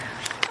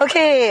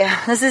Okay,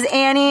 this is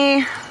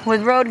Annie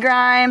with Road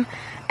Grime,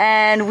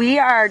 and we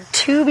are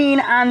tubing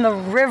on the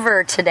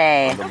river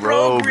today. On the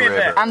Rogue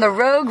River. On the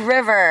Rogue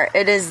River.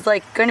 It is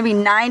like going to be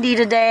 90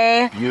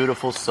 today.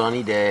 Beautiful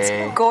sunny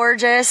day. It's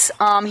gorgeous.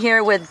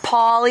 Here with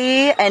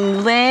Paulie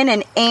and Lynn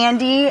and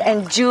Andy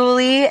and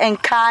Julie and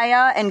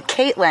Kaya and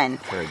Caitlin.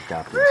 Her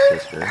adopted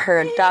sister. Her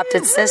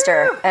adopted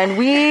sister. And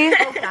we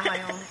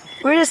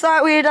just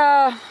thought we'd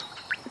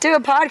do a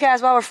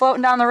podcast while we're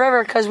floating down the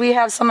river because we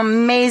have some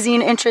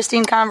amazing,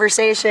 interesting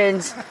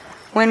conversations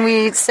when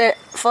we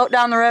float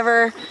down the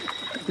river,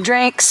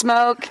 drink,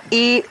 smoke,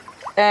 eat,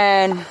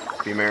 and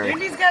Be merry.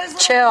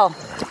 chill.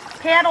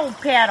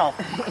 Paddle.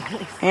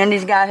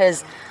 Andy's got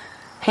his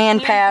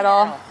hand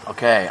paddle.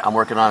 Okay, I'm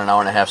working on an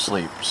hour and a half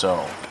sleep,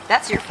 so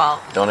That's your fault.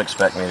 don't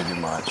expect me to do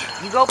much.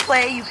 You go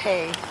play, you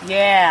pay.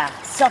 Yeah,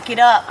 suck it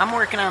up. I'm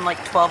working on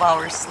like 12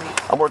 hours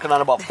sleep. I'm working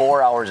on about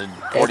 4 hours and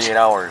 48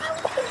 hours.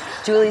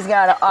 Julie's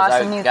got an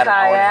awesome new got an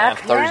hour and a half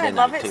kayak. Thursday I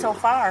love night, it too. so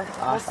far.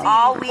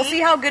 All week. We'll see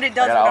how good it I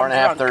does got an when hour and a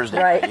I'm half drunk.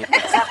 Thursday. Right.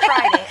 Except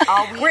Friday.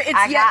 All week. It's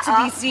I yet got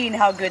to be up, seen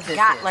how good this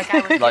got is. like I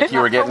was Like you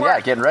were getting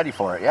getting ready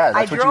for it. Yeah, that's I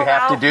what you drove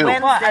have to out do.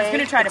 Wednesday. Well, I was going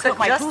to try to Took put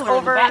my just cooler in the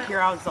over- back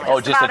here. I was like,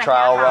 Oh, just a about a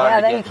trial half run hour. Yeah,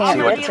 to then you get, can't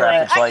see what get the to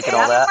traffic's it. like and I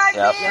all can't that. have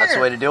my Yep, that's the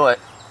beer. way to do it.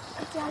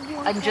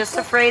 I'm just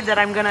afraid that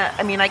I'm gonna.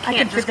 I mean, I I can't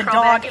can just fit the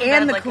crawl dog back in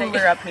and bed the like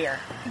cooler up here.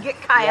 Get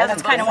Kaya.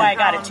 That's kind of why I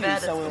got it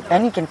too. So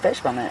And you can fish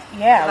from it.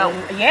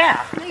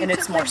 yeah, and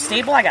it's more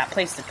stable. I got a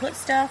place to put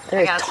stuff.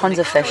 There's tons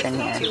of fish in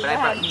here. But I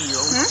brought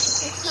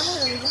you.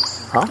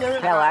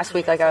 Yeah, last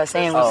week, like I was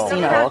saying, we Oh,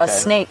 seen okay. a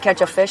snake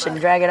catch a fish and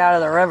drag it out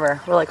of the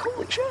river. We're like,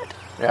 holy shit.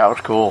 Yeah, it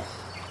was cool.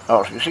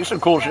 Oh, you see some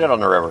cool shit on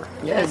the river.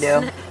 Yeah, you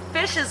do.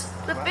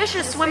 The fish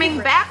is swimming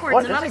backwards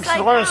What? and This thing's upside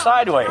swimming down.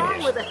 sideways. What's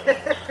wrong with it?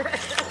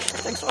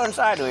 This thing's swimming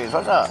sideways.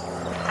 What's up?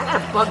 I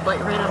got a bug bite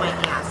right on my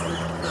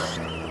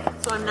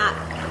ass. So I'm not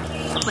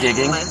playing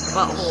Digging? with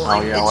my butthole. Oh,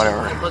 I'm yeah, itching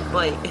whatever. my bug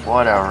bite.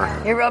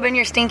 Whatever. You're rubbing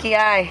your stinky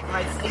eye.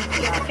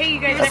 Hey, you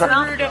guys ever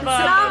heard of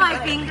Smell my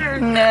finger.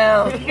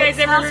 No. you guys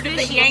ever heard of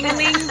the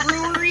Yangling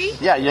Brewery?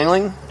 Yeah,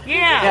 Yingling.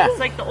 Yeah, it's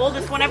like the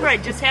oldest one ever. I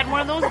just had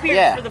one of those beers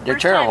Yeah, for the they're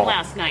first terrible. time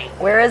last night.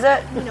 Where is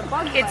it?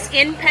 It's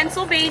in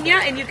Pennsylvania,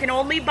 and you can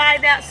only buy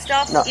that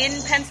stuff No. in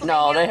Pennsylvania.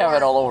 No, they have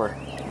it all over.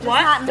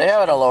 What? They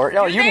have it all over.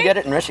 No, you can they? get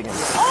it in Michigan.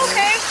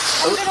 Okay,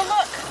 I'm gonna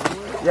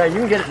look. Yeah, you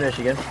can get it in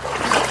Michigan.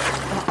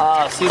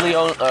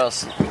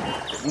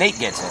 Nate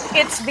gets it.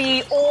 It's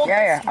the oldest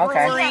Yeah,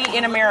 okay. brewery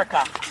in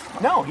America.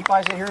 No, he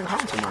buys it here in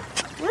town somewhere.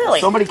 Really?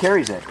 Somebody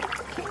carries it.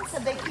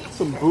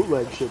 Some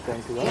bootleg shit,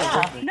 thank you. No,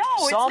 it's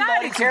not.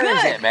 Somebody It's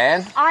carries good. it,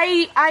 man.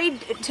 I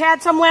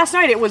had some last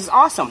night. It was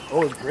awesome.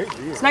 Oh, it's great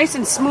beer. It's nice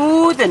and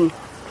smooth, and You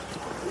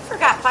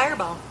forgot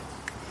Fireball.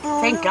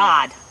 thank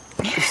God.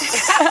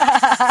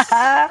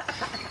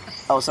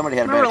 Oh, somebody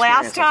had a Remember bad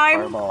last experience with time?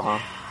 Fireball, huh?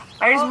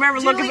 I just remember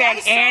looking Julie, I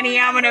back, saw Annie,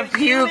 I'm gonna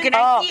puke, and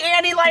I see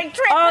Annie like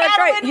trip. Oh, that's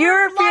right. You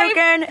were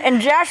puking,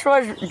 and Josh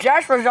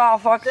was all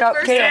fucked up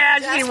too. Yeah,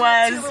 she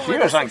was. She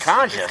was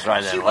unconscious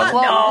right then, wasn't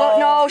Well,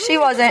 no, she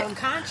wasn't.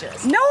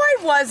 Unconscious. No, I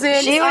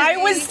wasn't. She was- I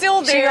was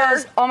still She there.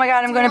 goes, oh my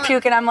God, I'm going to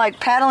puke, and I'm like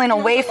paddling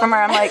away from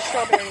her. I'm like,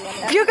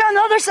 puke on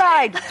the other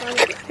side.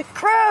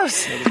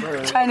 Gross.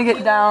 Trying to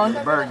get down. the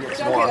bird gets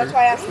water.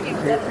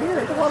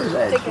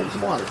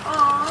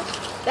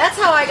 That's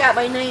how I got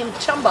my name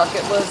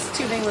Chumbucket, was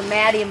tubing with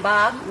Maddie and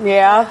Bob.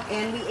 Yeah.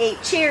 And we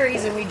ate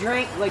cherries and we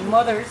drank like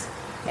mothers.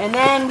 And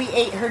then we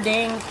ate her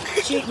dang.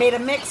 She made a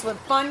mix with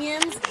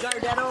Funyuns,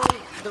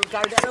 the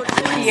Gardetto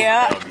chips.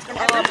 Yeah.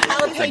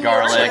 Jalapeno The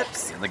garlic,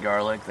 chips. the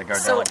garlic, the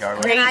So, Gardella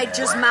garlic. and I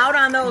just mowed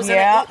on those Yeah.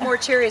 and I ate more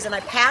cherries and I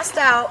passed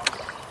out.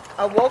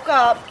 I woke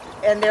up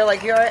and they're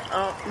like, "You're right,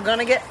 I'm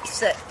gonna get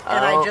sick,"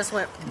 and Oh. I just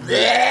went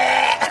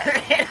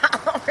and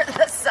all over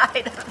the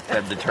side of it.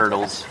 Had the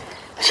turtles.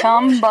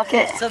 Chum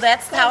bucket. So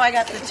that's how I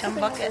got the chum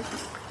bucket.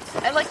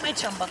 I like my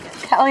chum bucket.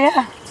 Hell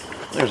yeah.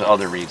 There's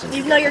other reasons.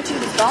 Even though your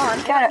tooth is gone.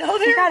 You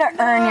gotta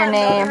earn your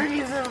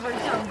name.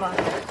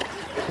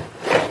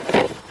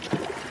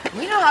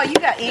 You know how you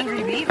got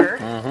Angry Beaver.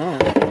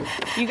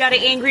 You got an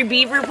angry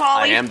beaver, I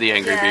Polly? am the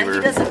angry Yeah, he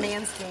beaver. doesn't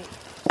manscape.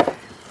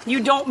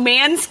 You don't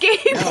manscape?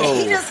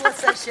 He just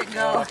lets that shit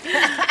go.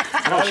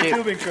 I don't On a shave.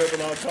 tubing trip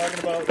and I was talking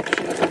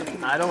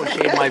about I don't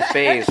shave my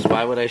face.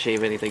 Why would I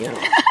shave anything else?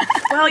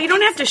 Well, you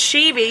don't have to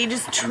shave it. You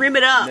just trim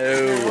it up. No.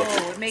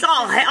 It's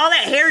all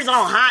that hair is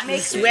all hot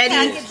and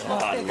sweaty. Oh,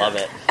 I love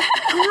it.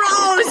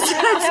 Gross.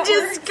 That's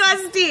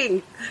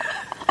disgusting.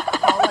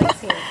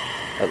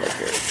 I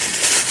like it.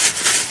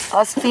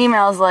 Us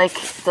females like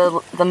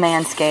the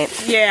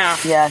manscape. Yeah,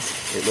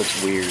 Yes. It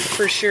looks weird.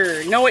 for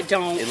sure. No, it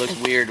don't. It looks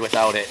weird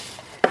without it.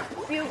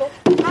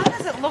 How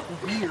does it look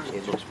weird?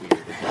 It looks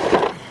weird.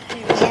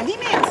 Andy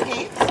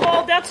manscapes.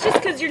 Well, that's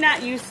just because you're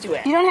not used to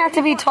it. You don't have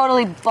to be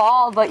totally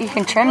bald, but you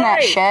can trim that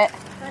Right. shit.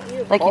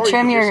 Like you Or you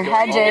trim could your just go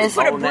hedges.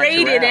 Put a Oh,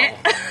 braid in natural.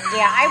 it.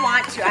 Yeah, I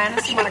want to. I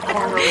honestly want a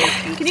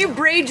cornrow. Can you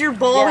braid your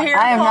bull hair,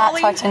 I am not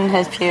Polly? touching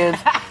his pubes.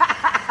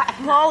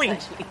 Polly,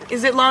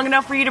 Is it long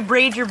enough for you to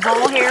braid your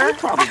bowl hair?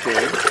 Probably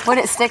could. Would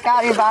it stick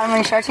out your bottom of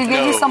your shorts? We'd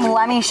give you No. some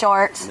Lemmy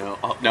shorts. No,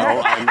 no,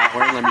 I'm not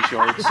wearing Lemmy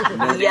shorts.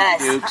 No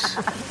Yes. Dukes.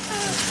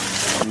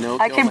 No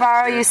I can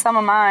borrow Killmaster. you some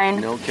of mine.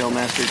 No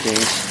Killmaster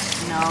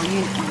Kinks. No,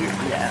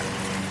 yeah.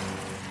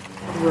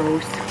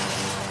 Gross.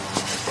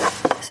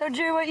 So,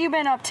 Drew, what you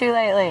been up to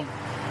lately?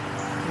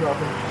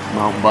 Nothing.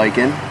 Mountain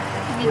biking.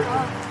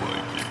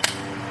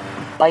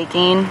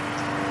 Biking. Yep,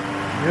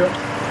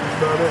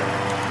 that's about it.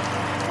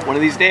 One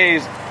of these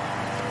days,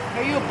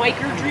 Are you a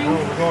biker, No, Drew?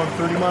 we're going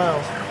 30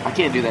 miles. I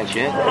can't do that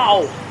shit.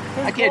 Wow.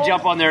 I can't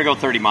jump on there and go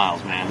 30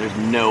 miles, man. There's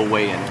no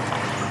way in.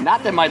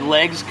 Not that my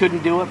legs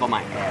couldn't do it, but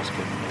my ass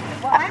couldn't.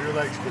 Your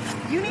legs could.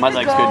 You need My to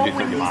legs go couldn't do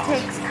when 30 he miles.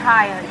 takes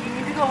Kaya. You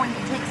need to go when he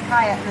takes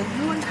Kaya, and then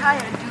you and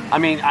Kaya do. I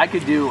mean, I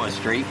could do a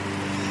straight.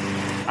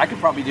 I could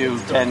probably do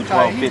 10,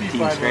 12,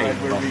 15 straight.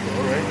 Where But we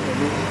go, right?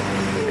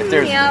 if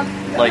there's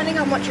like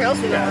on what trails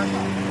we go on.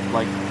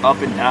 like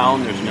up and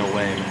down, there's no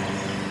way, man.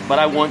 But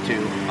I want to.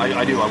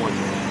 I do. I want to.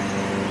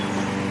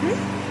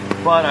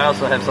 But I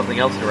also have something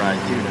else to ride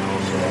too now.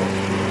 So.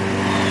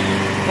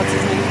 What's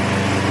his name?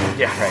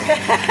 Yeah, right.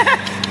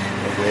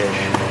 I wish.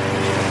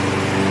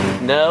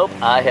 Nope,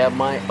 I have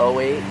my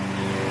 08.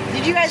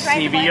 Did you guys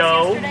ride the bikes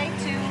CBO. yesterday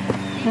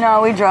too?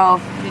 No, we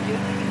drove. Did you?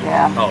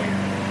 Yeah. Oh yeah.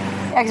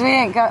 Yeah, because we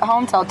didn't get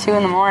home till 2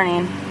 in the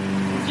morning.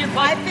 Is your I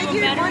bike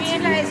figured once you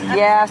guys.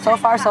 Yeah, so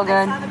far so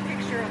good. I saw the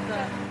picture of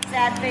the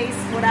sad face,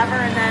 whatever,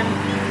 and then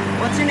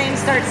what's her name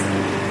starts.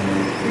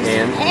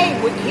 And Hey,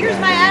 here's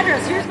my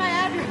address. Here's my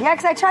address. Yeah,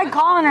 because I tried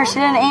calling her. She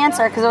didn't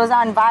answer because it was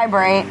on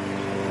vibrate.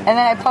 And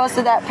then I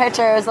posted that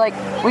picture. It was like,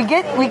 we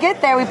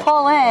get there, we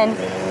pull in,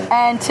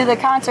 and to the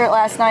concert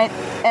last night,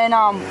 and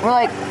we're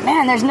like,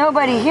 man, there's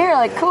nobody here.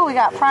 Like, cool, we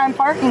got prime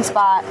parking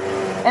spot.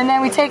 And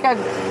then we take a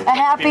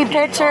happy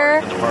picture.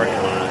 in the parking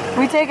lot.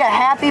 We take a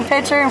happy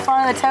picture in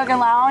front of the Token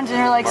Lounge, and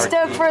we're like,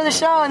 stoked for the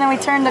show. And then we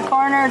turn the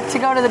corner to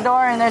go to the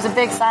door, and there's a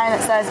big sign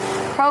that says,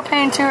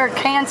 propane tour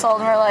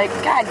canceled. And we're like,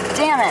 God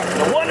damn it.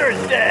 No wonder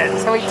it's dead.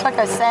 So we took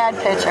a sad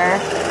picture.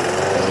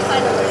 I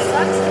know it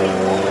sucks to be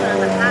home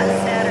on a hot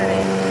Saturday.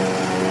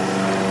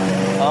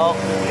 Oh,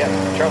 yeah,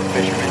 trout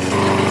fisherman.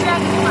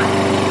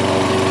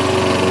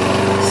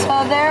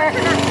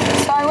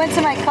 So I went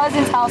to my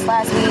cousin's house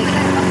last week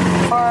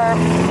for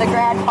the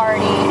grad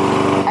party,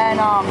 and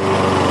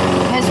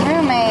his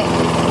roommate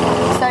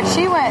said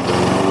she went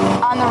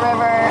on the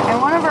river, and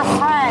one of her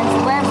friends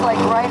lives like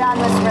right on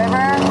this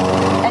river,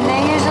 and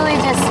they usually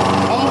just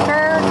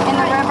anchor in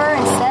the river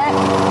and sit.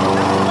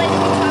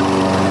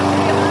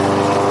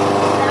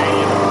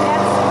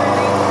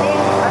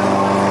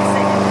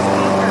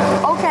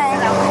 Okay,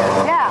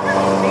 yeah.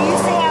 They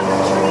used to have the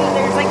tree.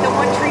 There's like the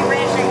one tree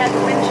branch that had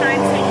the wind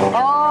chimes hanging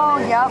down. Oh,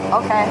 yep,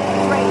 okay.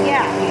 Right,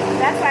 yeah.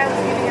 That's why I was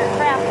giving her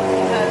crap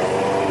because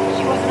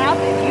she wasn't out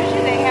there.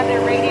 Usually they have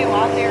their radio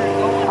out there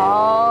going.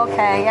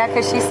 Okay, yeah,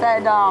 because she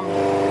said,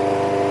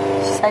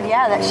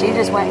 yeah, that she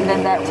just went and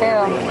did that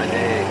too. Ruined my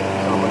day.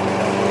 So much of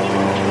that.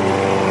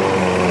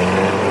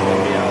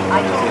 I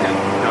just had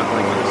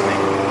juggling with a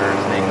snake, or a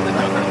snake with a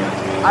juggling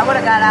guy. I would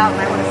have got out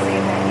and I would have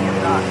saved that damn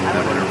dog. That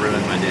would have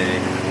ruined my day.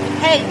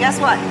 Hey, guess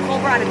what? Cole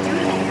brought a dude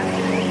in here.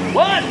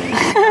 What?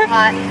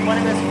 One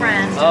of his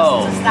friends just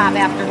Oh. to stop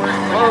after work.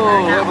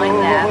 Oh, Not like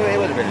that.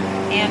 wait a minute.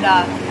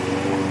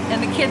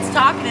 And the kid's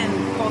talking, and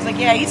Cole's like,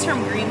 yeah, he's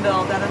from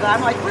Greenville, da-da-da. I'm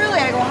like, really?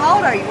 I go, how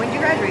old are you? When did you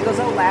graduate? He goes,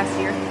 oh, last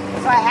year.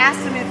 So I asked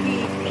him if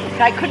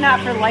I could not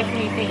for the life of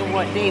me think of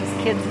what Dave's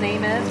kid's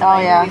name is. Oh,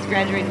 I knew yeah. He's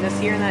graduating this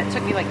year, and then it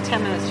took me like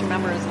 10 minutes to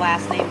remember his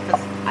last name,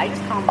 because I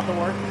just call him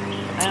Thor.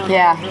 I don't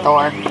Yeah, know his real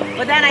Thor. name.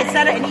 But then I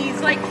said it, and he's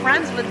like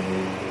friends with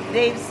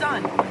Dave's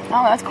son.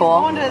 Oh, that's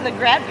cool. Going to the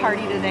grad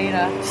party today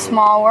to...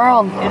 Small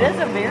world. It is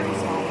a very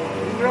small world.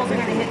 You girls are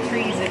going to hit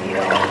trees if you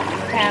don't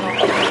paddle.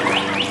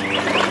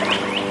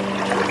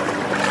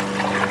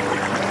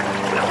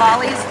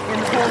 Holly's in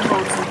cold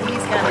mode, so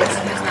he's got an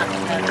excuse not to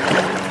paddle.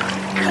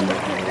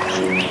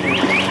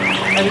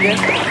 Are we good?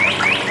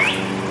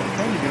 What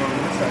are you doing on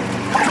this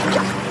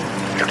side?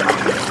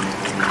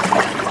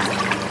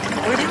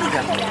 Where did he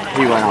go?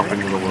 He went off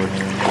into the woods.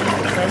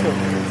 Kind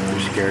of. We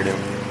scared him.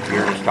 We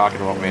were just talking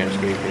about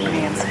manscaping.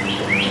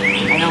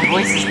 I know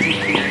voices do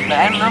hear, but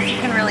I don't know if you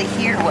can really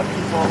hear what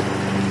people...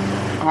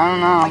 I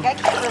don't know. Like, I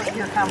can't really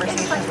hear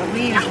conversations, but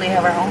we usually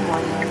have our own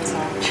one on, so...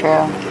 True.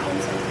 I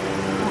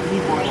don't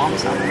need more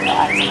lumps on my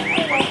eyes.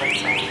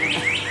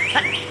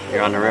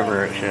 You're on the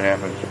river, it shit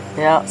happens.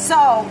 Yep.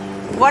 So,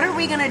 what are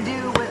we going to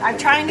do with... I'm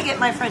trying to get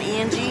my friend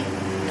Angie.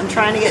 I'm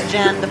trying to get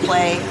Jen to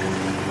play...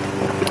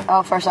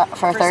 Oh, for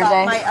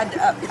Thursday?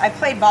 I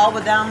played ball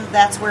with them.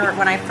 That's where,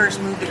 when I first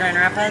moved to Grand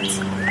Rapids,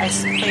 I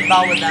played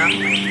ball with them.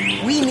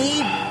 We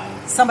need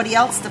somebody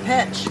else to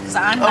pitch, because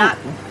I'm not...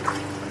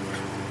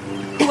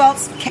 Who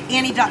else?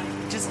 Annie, duck.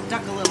 Just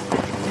duck a little.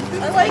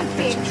 I like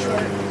being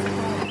short.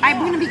 I'm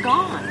going to be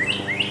gone.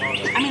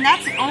 I mean,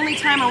 that's the only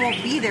time I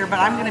won't be there, but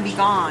I'm going to be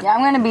gone. Yeah, I'm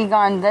going to be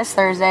gone this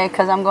Thursday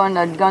because I'm going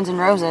to Guns N'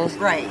 Roses.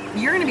 Right.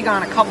 You're going to be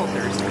gone a couple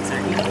Thursdays,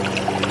 aren't you?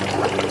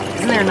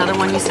 Isn't there another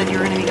one you said you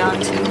were going to be gone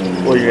to?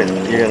 Well, you're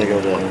gonna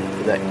go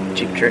to that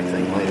Cheap Trick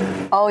thing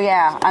later. Oh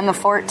yeah, on the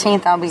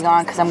 14th I'll be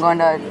gone because I'm going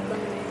to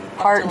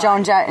Hart,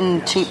 Joan Jett,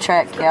 and Cheap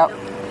Trick. Yep.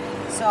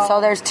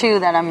 So there's 2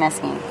 that I'm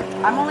missing.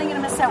 I'm only going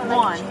to miss that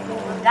one.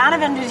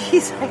 Donovan,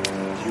 he's like,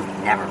 you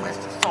never missed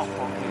a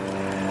softball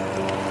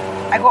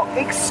game. I go,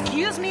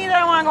 excuse me that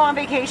I want to go on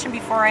vacation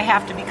before I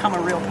have to become a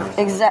real person.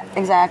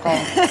 Exactly.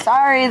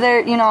 Sorry,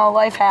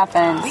 life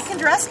happens. We can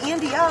dress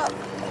Andy up.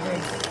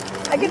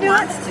 I can do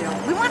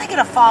it. We want to get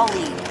a fall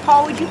league.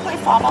 Paul, would you play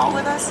fall ball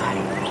with us?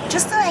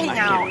 Just to hang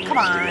out. Come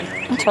on.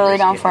 I'm totally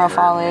down for a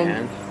fall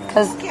league.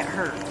 Don't get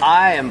hurt.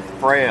 I am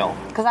frail.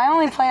 Because I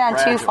only play on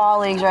 2 fall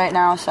leagues right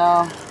now, so.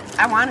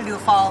 I want to do a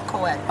fall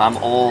co-ed. I'm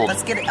old.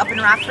 Let's get it up in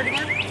Rockford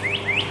again?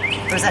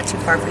 Or is that too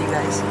far for you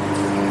guys?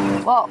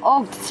 Well,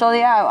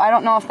 I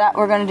don't know if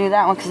we're going to do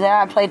that one because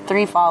I played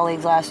 3 fall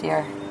leagues last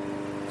year.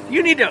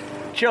 You need to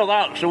chill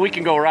out so we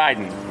can go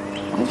riding.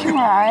 We can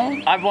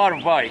ride. I bought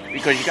a bike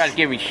because you guys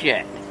give me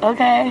shit.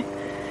 Okay.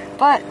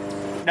 But.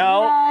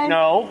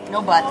 No.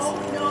 No butts.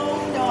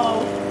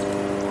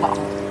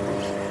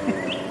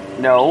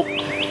 No.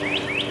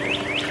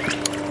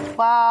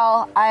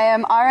 Well, I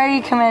am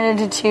already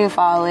committed to 2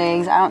 fall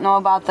leagues. I don't know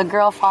about the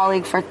girl fall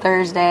league for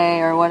Thursday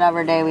or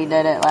whatever day we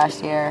did it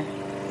last year.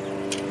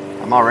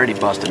 I'm already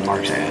busting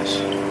Mark's ass.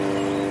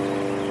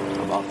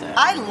 How about that?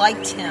 I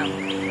liked him.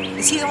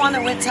 Is he the one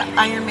that went to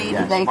Iron Maiden?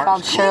 Yes. They Mark's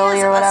called cool.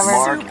 Shirley or whatever.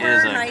 Mark Super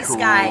is a nice cool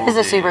guy. He's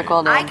a super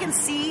cool dude. I can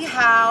see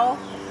how.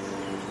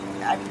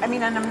 I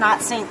mean, and I'm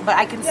not saying, but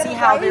I can see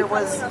how there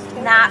was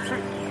not.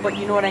 But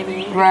you know what I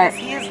mean? Right.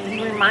 Because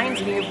he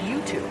reminds me of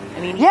you two. I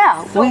mean,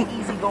 Yeah, he's so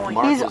easygoing.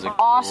 Mark He's was a cool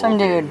awesome,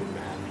 dude.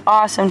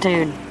 Awesome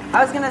dude.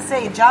 I was gonna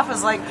say, Jeff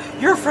was like,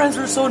 "Your friends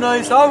were so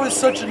nice. I was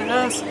such an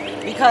ass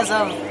because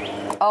of."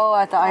 Oh,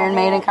 at the Iron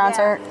Maiden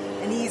concert. Yeah.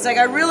 And he's like,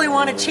 "I really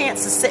want a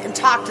chance to sit and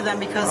talk to them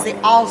because they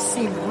all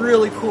seem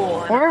really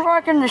cool." We're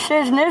fucking the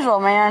shiz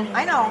nizzle, man.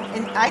 I know,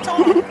 and I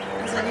told him,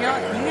 I said, "You know,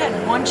 you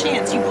had one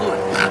chance, you blew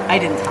it." I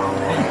didn't tell him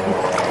that.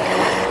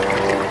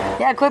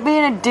 Yeah, quit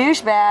being a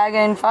douchebag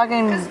and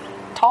fucking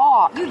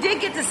talk. You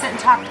did get to sit and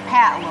talk to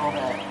Pat a little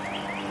bit.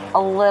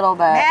 A little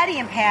bit. Maddie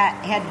and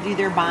Pat had to do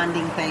their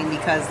bonding thing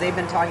because they've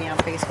been talking on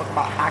Facebook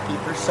about hockey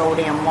for so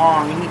damn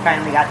long, and he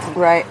finally got to.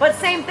 Right. But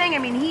same thing. I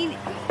mean,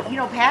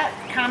 Pat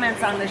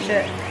comments on this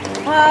shit.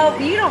 Well,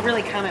 you don't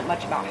really comment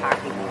much about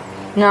hockey, though.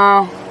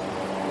 No.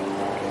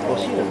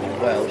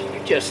 Well,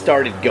 you just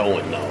started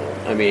going though.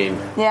 I mean,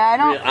 Yeah, I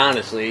don't.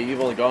 honestly,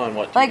 you've only gone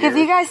what? 2 Like, if years?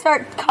 you guys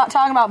start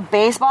talking about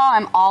baseball,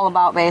 I'm all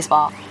about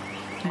baseball.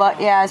 But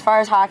yeah, as far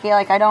as hockey,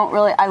 like, I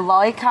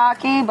like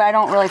hockey, but I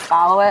don't really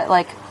follow it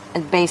like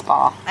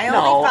baseball. I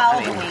only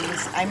follow the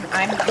Wings.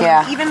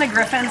 Yeah. Even the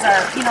Griffins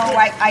are.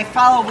 I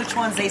follow which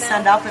ones they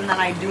send up, and then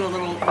I do a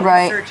little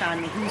research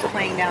on who's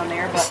playing down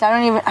there. But So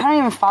I don't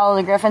even follow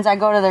the Griffins. I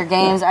go to their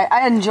games.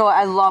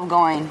 I love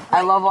going.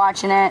 I love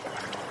watching it.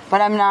 But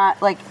I'm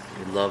not like.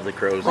 I love the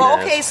Crows. well,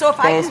 okay. So if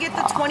I can get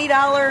the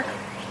 $20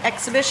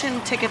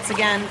 exhibition tickets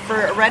again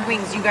for Red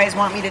Wings, you guys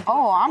want me to?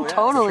 Oh, I'm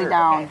totally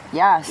down. Okay.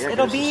 Yes. Yeah.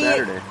 It'll Give us a be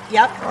Saturday.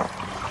 Yep.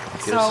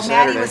 So us a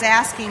Maddie Saturday. was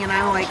asking, and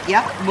I'm like,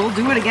 "Yep, we'll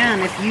do it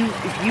again. If you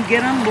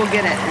get them, we'll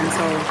get it." And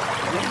so,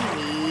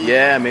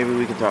 Yeah, maybe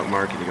we can talk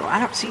Mark into go. I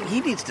don't see. He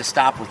needs to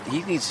stop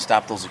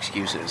those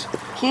excuses.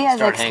 He has an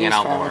Start excuse hanging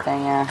out for more.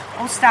 everything, yeah.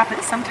 oh, stop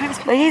it. Sometimes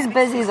But he's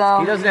busy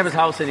though. He doesn't have his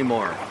house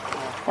anymore.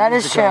 That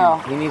is true.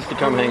 He needs to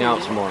come hang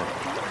out some more.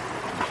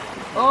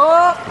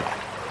 Oh,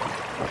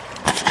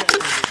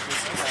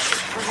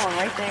 we're going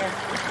right there.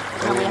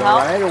 Want me to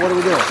help? Alright, or what are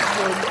we doing?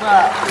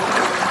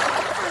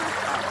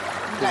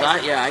 Cause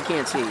I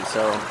can't see,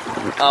 so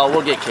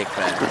we'll get kicked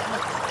back.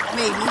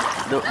 Maybe.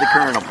 The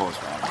current will pull us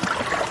back.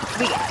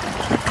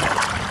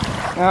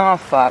 Oh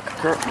fuck.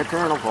 The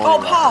current will pull Oh,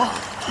 us back.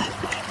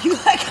 Paul, you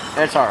like?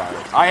 That's all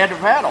right. I had to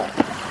paddle.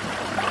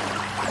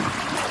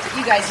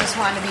 You guys just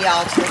want to be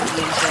all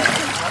tricky and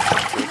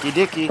shit.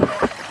 Dicky.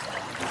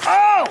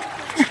 Oh!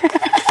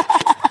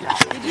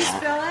 Did you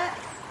spill it?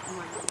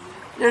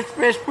 There's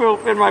fish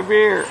poop in my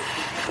beer.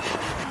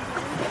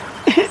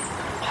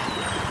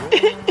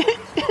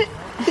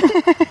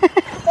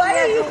 Why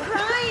are you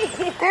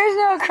crying? There's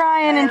no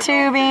crying and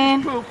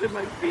tubing. Poop in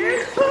my beer.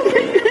 It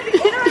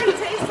already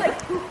tastes like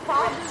poop.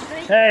 Paul just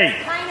drinks Hey.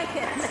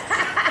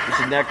 Heineken. It's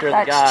the nectar of the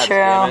That's gods. true.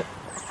 Damn it.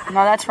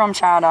 No, that's from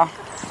chowder. Are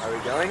we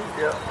going?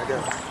 Yeah, I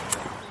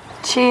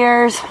guess.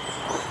 Cheers.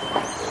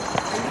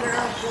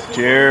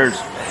 Cheers.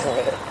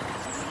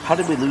 How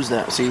did we lose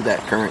that? See, that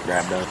current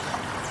grabbed up.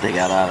 They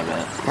got out of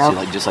it. Yep. See,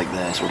 like just like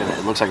this.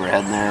 It looks like we're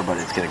heading there, but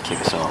it's gonna kick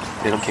us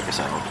off. It'll kick us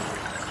out.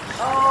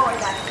 Oh, I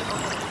got you.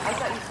 I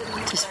thought you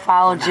said Just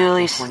follow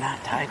Julie. We're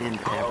not tied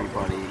into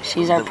everybody.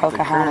 She's our The current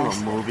Pocahontas.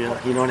 will move you.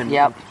 You know what I mean?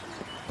 Yep.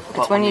 But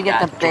It's when you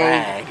get the got big.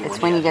 drag, It's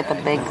you when you got get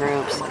the big drag.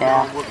 groups. No,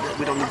 Yeah.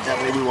 we don't need that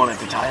way. We want it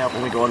to tie up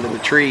when we go under the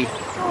tree.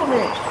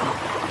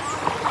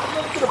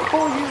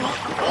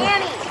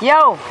 Annie,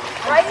 Yo.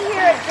 right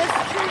here at this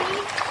tree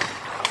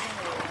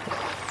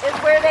is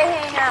where they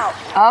hang out.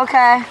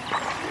 Okay.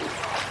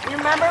 You're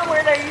remember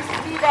where there used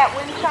to be that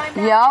wind chime?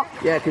 down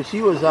Yep. Yeah, because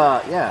she was,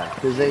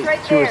 because there? Right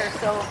she was there,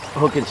 so.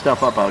 hooking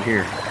stuff up out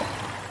here.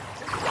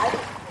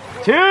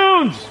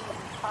 Tunes!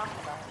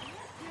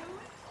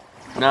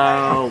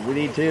 No, we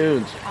need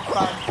tunes. You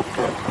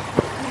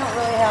don't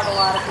really have a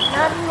lot of people.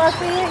 Not unless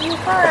we hit you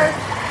first.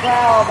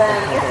 Well,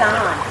 then it's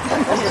on.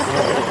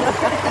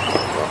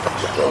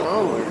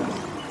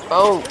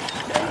 Oh.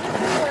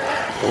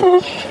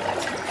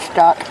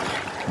 Stuck.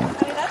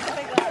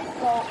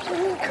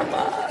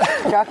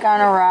 Stuck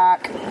on a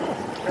rock.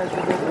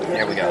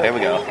 Here we go, here we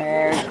go.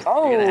 There's, You're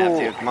gonna have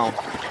to, come on.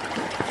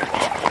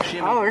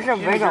 Oh, there's a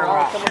big old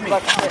rock.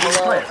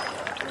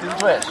 Do the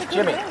twist,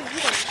 Jimmy.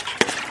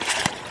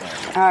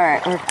 All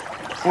right,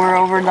 we're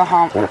over the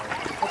hump.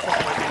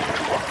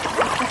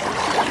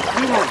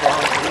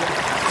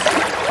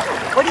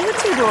 What are you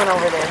two doing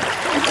over there?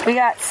 We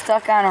got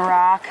stuck on a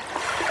rock.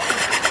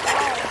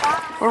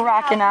 We're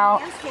rocking out.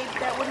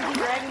 That wouldn't be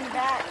dragging you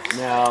back.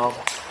 No.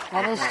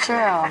 That is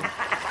true.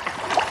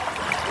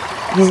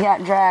 He's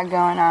got drag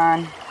going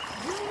on.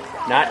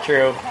 Not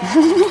true.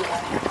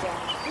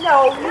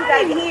 No, you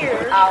got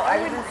here.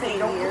 I wouldn't say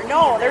here.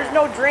 No, there's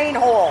no drain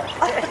hole.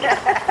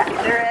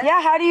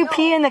 Yeah, how do you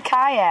pee in the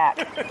kayak?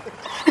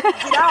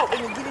 Get out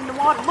and you get in the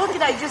water. Look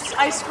at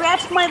I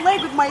scratched my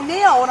leg with my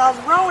nail when I was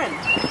rowing.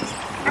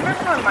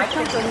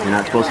 You're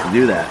not supposed to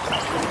do that.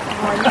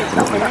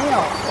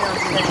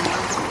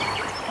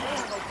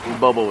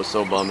 Bubba was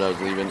so bummed I was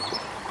leaving.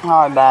 Oh,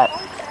 I bet.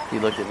 He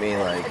looked at me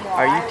like,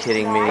 are you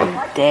kidding me?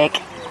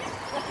 Dick.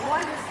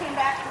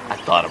 I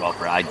thought about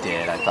it. I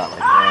did. I thought like,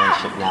 man,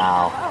 shit,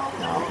 no,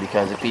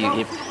 because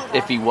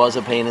if he was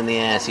a pain in the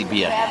ass, he'd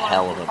be a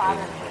hell of a pain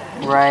in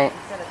the ass. Right.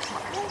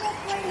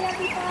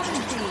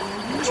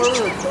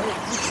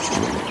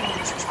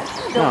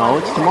 No,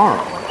 it's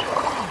tomorrow.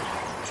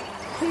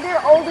 See,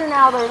 they're older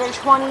now. They're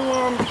 20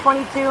 and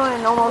 22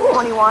 and almost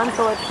 21,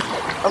 so it's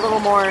a little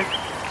more.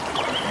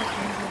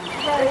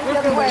 The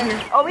other way.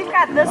 Oh, we've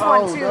got this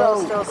one too,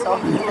 though, still. So.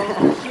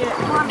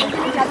 Come on, we're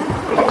together.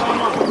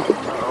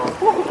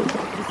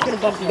 Just gonna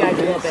bump you guys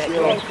a little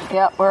bit.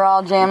 Yep, we're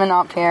all jamming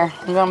up here.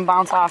 I'm gonna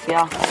bounce off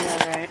y'all.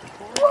 Alright.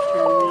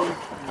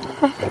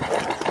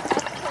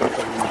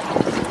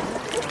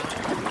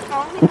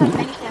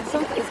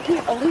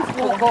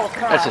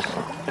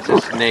 That's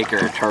a snake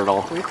or a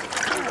turtle.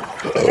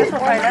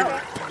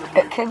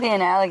 It could be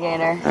an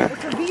alligator.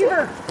 It's a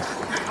beaver.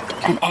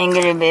 An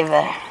angry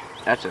beaver.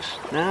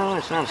 No,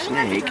 it's not a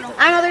snake.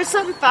 I know there's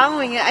something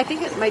following it. I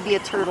think it might be a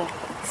turtle.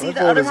 See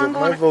the other one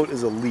going? My vote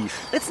is a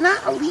leaf. It's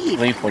not a leaf.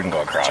 Leaf wouldn't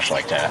go across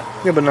like that.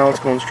 Yeah, but now it's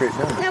going straight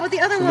down. Yeah, but the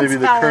other So one's maybe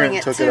the following current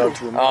it took too. it out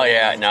to the middle. Oh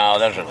yeah, no,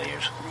 those are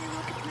leaves.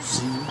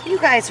 You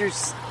guys are.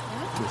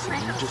 Listen,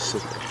 you just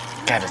sit there.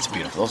 God, it's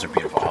beautiful. Those are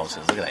beautiful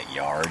houses. Look at that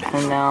yard.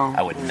 I know.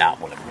 I would not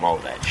want to mow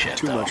that shit.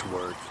 Too though. much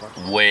work.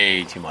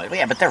 Way too much.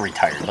 Yeah, but they're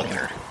retired. Look at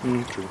her.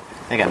 True.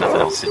 They got nothing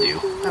else to do.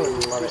 I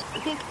would love it. I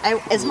think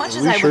as much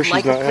as Are you I sure would she's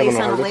like a not having place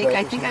a on a heart lake, attack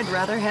I or think I'd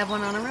rather have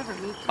one on a river.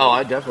 Oh,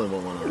 I definitely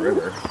want one on the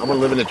river. I want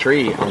to live in a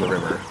tree on the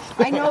river.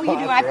 I know you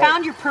do. I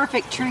found your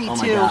perfect tree Oh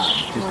my too.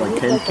 god. Just like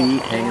 10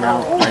 feet, hanging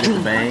out right at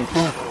the bank.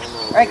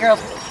 All right,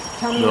 girls.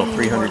 Tell me. Little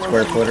 300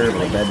 square footer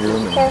with a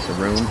bedroom and just a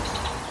room.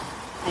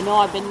 I know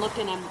I've been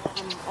looking. I'm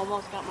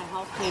almost got my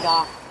house paid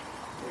off.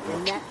 The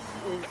next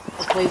is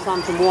a place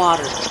on some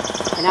water,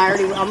 and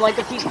I'm like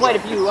quite a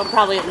few. I'm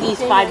probably at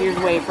least 5 years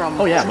away from.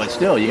 Oh yeah, but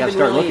still, you got to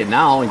start looking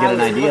now and get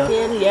an idea.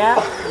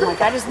 I'm like,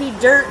 I just need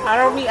dirt.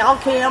 I'll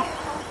camp.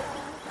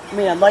 I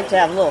mean, I'd like to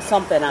have a little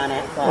something on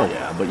it. But Oh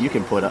yeah, but you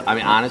can put up. I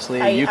mean, honestly,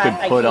 you could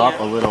I put up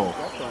can't. a little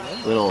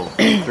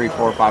 300,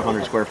 400,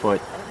 500 square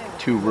foot,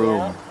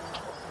 2-room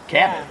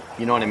cabin.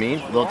 You know what I mean?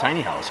 Little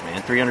tiny house,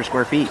 man. 300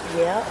 square feet.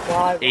 Yeah.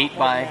 Well, 8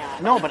 by.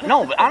 No, but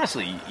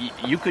honestly,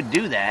 you could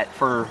do that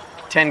for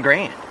 10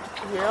 grand.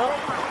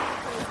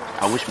 Yeah.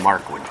 I wish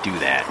Mark would do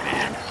that,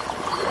 man.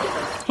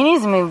 He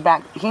needs to move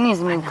back. He needs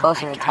to move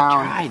closer to I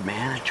town. tried,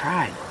 man. I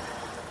tried.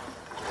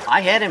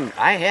 I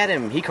had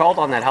him. He called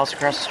on that house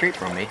across the street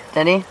from me,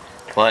 Did he?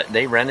 but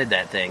they rented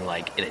that thing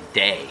like in a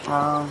day.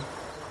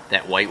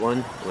 That white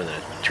one where the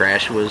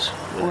trash was,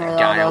 where Where the all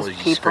guy those always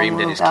people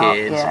screamed at his moved out,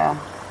 kids. Yeah.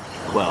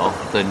 Well,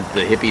 the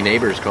hippie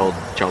neighbors called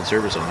child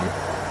service on him.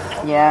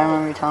 Yeah, I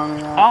remember you telling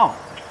me that. Oh,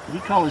 he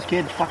called his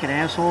kid fucking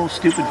asshole,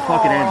 stupid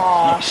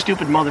fucking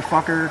stupid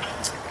motherfucker,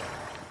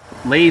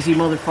 lazy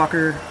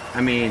motherfucker.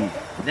 I mean,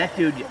 that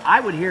dude, I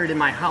would hear it in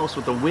my house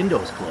with the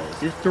windows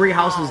closed. There's 3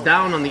 houses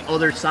down on the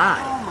other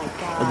side Oh my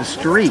God. of the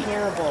street.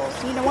 Terrible.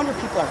 See, no wonder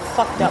people are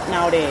fucked up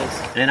nowadays.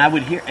 And I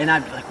would hear, and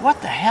I'd be like,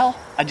 what the hell?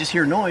 I just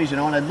hear noise, and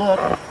I'd look,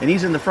 and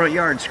he's in the front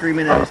yard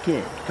screaming at his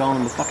kid, calling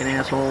him a fucking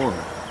asshole, and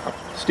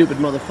a stupid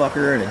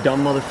motherfucker, and a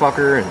dumb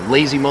motherfucker, and a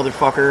lazy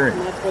motherfucker.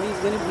 And that's what he's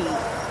gonna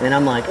be. And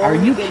I'm like, are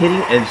you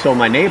kidding? And so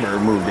my neighbor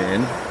moved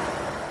in,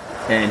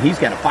 and he's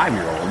got a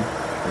 5-year-old,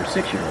 or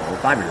 6-year-old,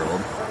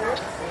 5-year-old.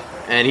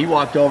 And he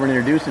walked over and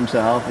introduced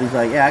himself. He's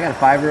like, yeah, I got a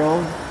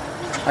 5-year-old.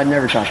 I'd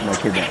never talk to my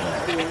kid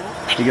that way.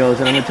 He goes,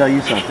 and I'm going to tell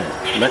you something.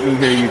 Let me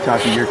hear you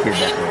talk to your kid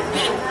that way.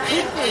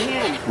 Good for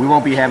him. We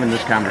won't be having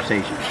this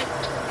conversation.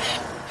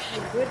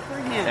 Good for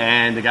him.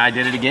 And the guy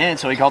did it again,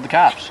 so he called the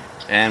cops.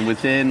 And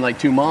within like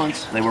 2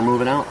 months, they were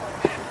moving out.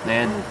 They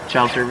had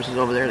child services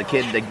over there. The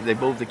kid, they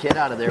moved the kid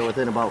out of there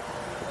within about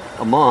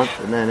a month,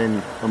 and then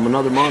in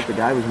another month, the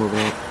guy was moving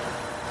out.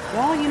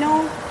 Well, you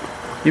know,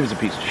 He was a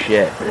piece of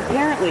shit.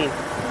 apparently.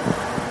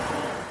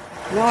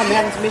 No, I'm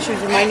having some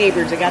issues with my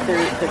neighbors. I got their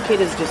kid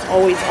is just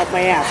always up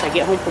my ass. I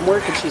get home from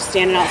work and she's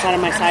standing outside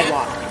on my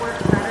sidewalk,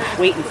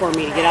 waiting for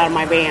me to get out of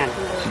my van.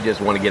 She just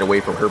want to get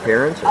away from her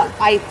parents? Or?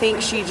 I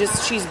think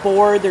she's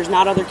bored. There's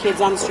not other kids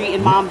on the street,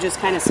 and mom just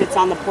kind of sits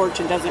on the porch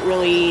and doesn't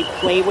really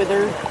play with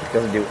her.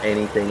 Doesn't do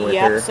anything with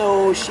Yep, her?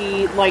 so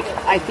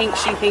I think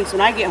she thinks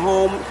when I get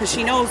home, because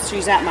she knows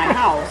she's at my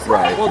house.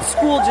 Right. Well,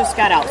 school just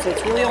got out, so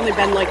it's really only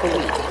been like a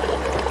week.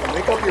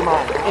 Make up your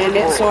mind.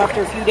 So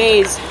after a few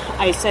days,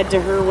 I said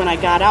to her when I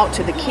got out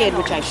to the kid,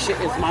 which it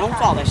was my own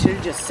fault, I should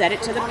have just said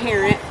it to the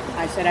parent.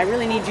 I said, I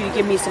really need you to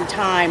give me some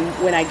time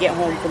when I get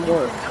home from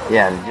work.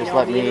 Yeah, just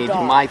let me me and the do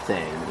dog. my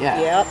thing. Yeah.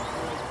 Yep.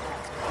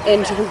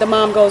 And the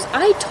mom goes,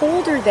 I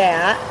told her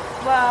that.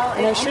 Well,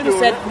 And I should have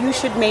said, you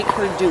should make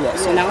her do it.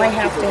 So now I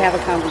have to have a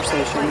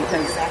conversation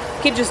because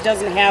kid just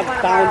doesn't have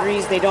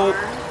boundaries. They don't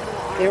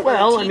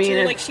Well, I teach mean, her.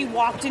 it- Like she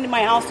walked into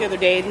my house the other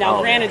day. Now,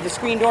 Oh. granted, the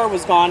screen door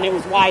was gone. It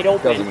was wide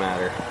open. Doesn't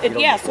matter. You don't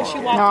Yeah, just so walk she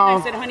in. walked No.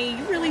 in. I said, honey,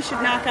 you really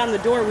should knock on the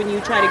door when you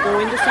try to go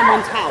into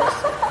someone's house.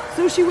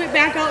 So she went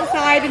back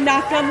outside and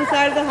knocked on the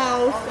side of the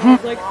house. I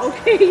was like,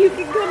 okay, you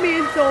can come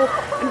in. So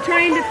I'm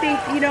trying to think,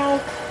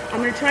 I'm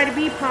going to try to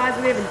be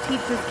positive and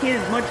teach this kid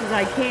as much as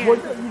I can. Well,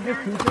 you just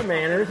teach her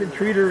manners and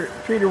treat her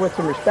with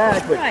some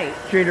respect, but Right.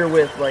 treat her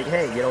with like,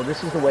 hey,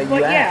 this is the way you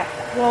But act.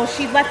 yeah, well,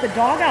 she let the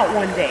dog out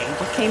one day.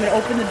 Just came and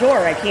opened the door.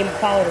 I came and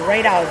followed her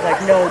right out. I was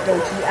like, no, don't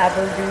you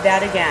ever do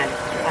that again.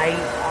 I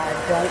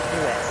don't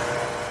do it.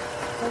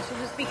 So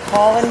she'll just be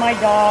calling my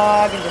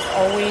dog and just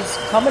always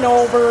coming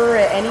over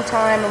at any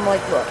time. I'm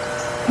like, look,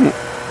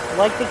 I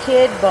like the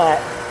kid,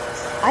 but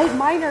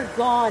mine are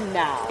gone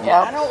now.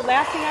 Yep. I don't.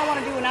 Last thing I want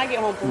to do when I get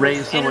home from work Raise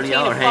is somebody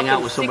entertain else or a hang out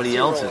fucking with somebody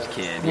 6-year-old. else's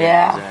kid.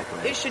 Yeah.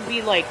 Exactly. It should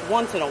be like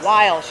once in a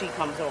while she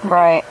comes over,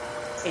 Right.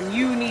 and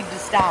you need to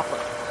stop her.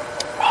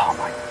 Oh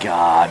my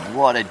God,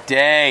 what a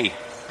day.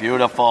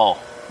 Beautiful.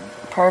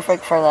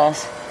 Perfect for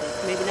this.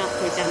 Maybe not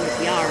quite down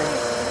this yard.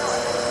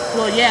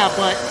 Well, yeah,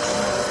 but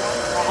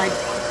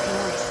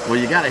Well,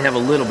 you got to have a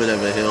little bit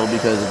of a hill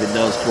because if it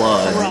does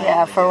flood. Right.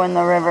 Yeah, for when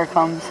the river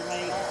comes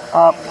right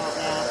up. about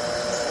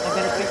that. I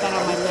better put that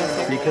on my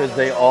list. Because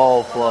they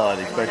all flood,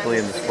 especially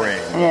in the spring.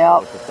 Yeah.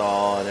 With the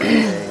thaw and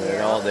everything,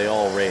 they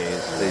all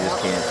raise. They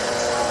just can't.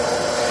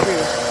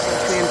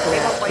 True for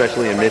that.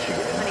 Especially in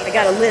Michigan. I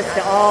got a list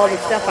of all the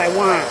stuff I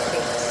want.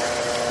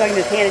 So I can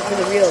just hand it to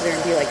the realtor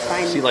and be like,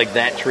 find See, me. like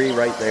that tree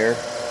right there.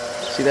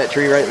 See that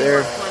tree right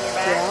there?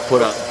 Yeah.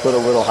 Put a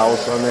little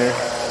house on there.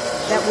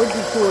 That would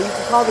be cool. You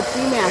could call the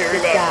Tree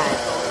Masters guy.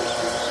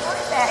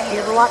 You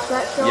ever watch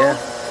that show? Yeah.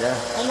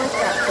 I like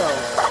that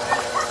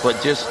show.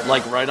 But just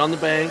like right on the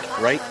bank,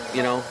 right?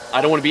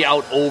 I don't want to be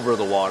out over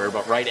the water,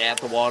 but right at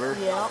the water.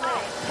 Yeah.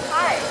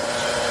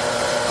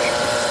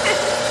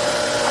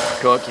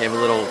 Cook, have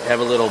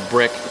a little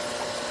brick,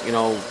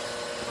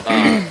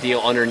 deal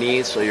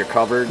underneath so you're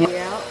covered.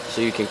 Yeah.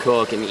 So you can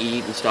cook and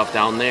eat and stuff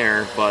down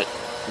there, but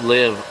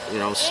live,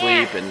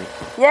 sleep and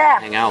Yeah.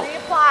 hang out.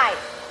 reapply.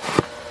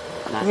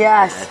 Not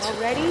Yes. that.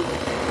 Already?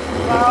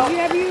 Well, You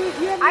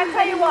have I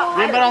tell you what.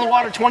 We haven't been on the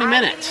water 20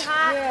 minutes.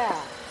 Yeah.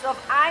 So if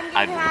I'm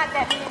I'd- getting hot,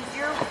 that means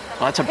you're. Well,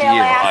 that's up to pale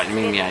you. ass I mean,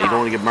 getting yeah, you hot. don't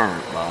want to get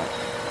burnt, but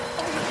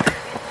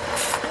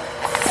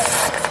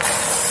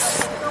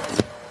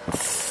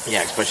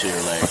yeah, especially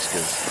your legs,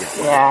 because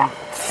Yeah.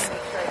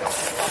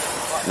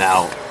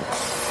 now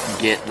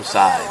get the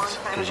sides,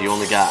 because you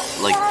only got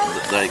like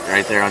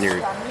right there on your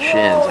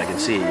shins. I can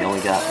see you only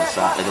got the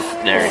side.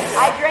 There you go.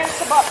 I drank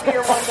some up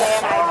beer one day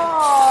and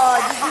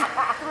did you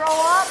throw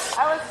up?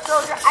 I was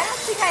so dry. I don't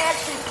think I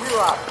actually threw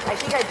up. I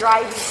think I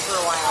dry heaved for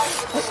a while.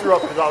 I threw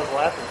up because I was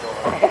laughing so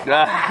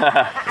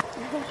hard.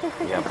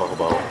 Yeah,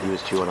 Bobo, he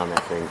was chewing on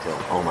that thing till,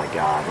 oh my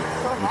God,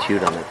 man. He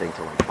chewed on that thing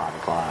till like 5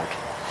 o'clock.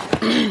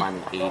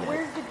 Finally ate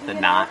it. The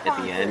knot at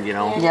the end,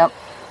 Yep.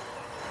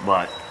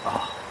 But,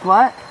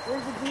 What?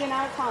 Where's the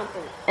DNR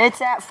concert?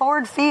 It's at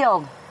Ford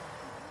Field.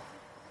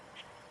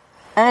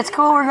 And it's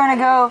cool. We're going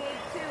to go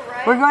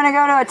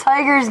to a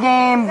Tigers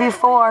game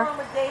before.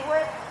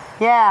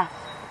 Yeah.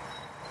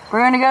 We're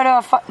going to go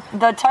to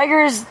the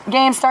Tigers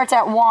game starts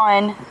at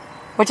 1,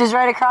 which is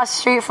right across the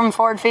street from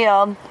Ford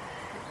Field.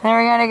 Then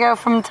we're going to go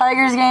from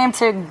Tigers game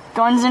to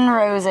Guns N'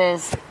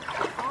 Roses.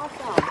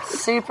 Awesome.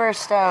 Super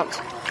stoked.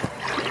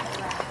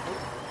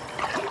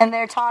 And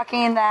they're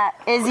talking that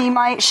Izzy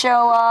might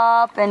show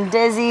up and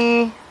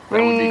Dizzy that would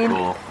be Reed.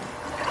 cool.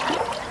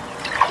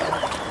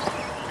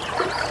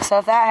 So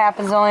if that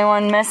happens, the only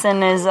one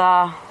missing is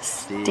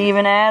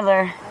Steven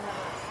Adler.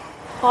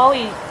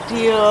 Paulie, do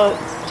you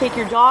take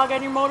your dog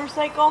on your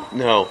motorcycle?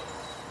 No.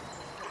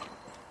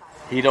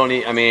 He don't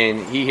eat,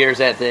 he hears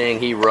that thing,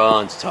 he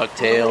runs, tuck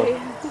tail.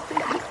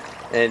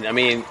 And,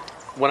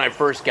 when I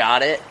first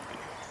got it,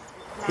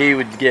 he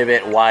would give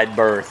it wide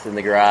berth in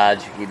the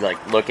garage. He'd,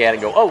 look at it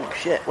and go, oh,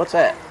 shit, what's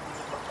that?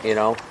 you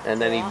know,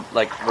 and then he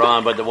like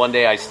run. But the one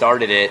day I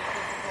started it,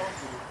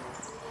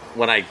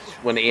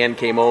 when Ann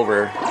came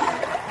over,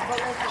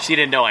 she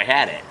didn't know I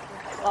had it.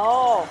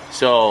 Oh.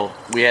 So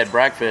we had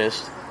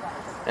breakfast,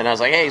 and I was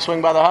like, "Hey,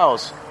 swing by the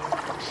house."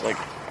 She's like,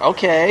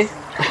 "Okay."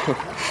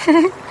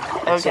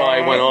 And so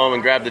I went home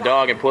and grabbed the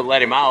dog and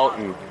let him out,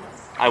 and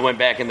I went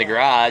back in the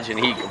garage, and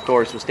he, of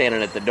course, was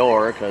standing at the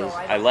door because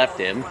I left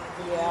him.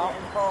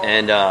 Yeah.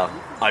 And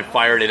I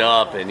fired it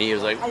up, and he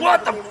was like,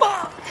 "What the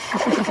fuck?"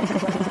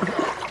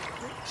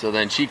 So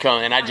then she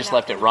come, and I just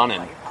left it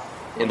running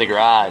in the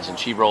garage, and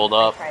she rolled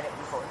up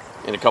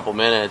in a couple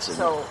minutes. And,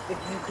 So if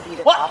you could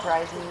either What?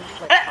 authorize me,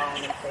 like call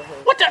him and say,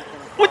 hey. what the?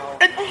 What?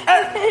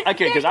 I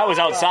couldn't, because I was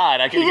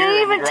outside. I could He hear didn't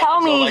it in the even garage, tell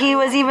so me like, he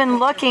was even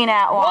looking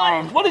at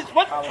one. What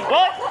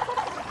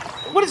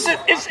is it?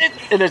 Is it?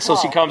 And then so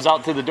she comes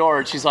out to the door,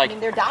 and she's I like, mean,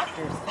 they're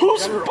doctors.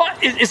 "Who's?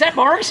 What, is that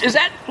Mark's? Is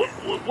that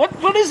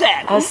what is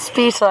that?" I was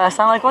speechless.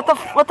 I'm like, what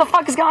the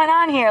fuck is going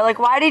on here? Like,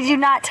 why did you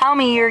not tell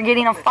me you were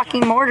getting a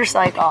fucking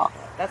motorcycle?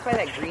 That's why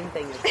that green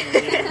thing is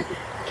green.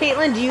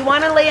 Caitlin, do you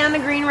want to lay on the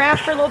green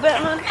raft for a little bit,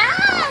 hon?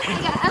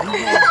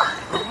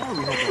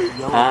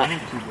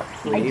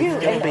 Leave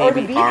the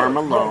baby arm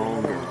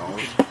alone,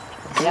 girls.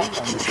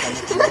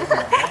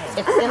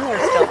 It's in there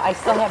still. I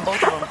still have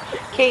both of them.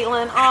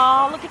 Caitlin,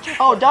 oh, look at your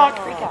Oh, duck.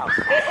 freak out.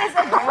 It is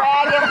a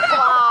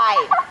dragonfly.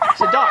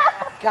 It's a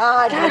duck.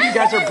 God. You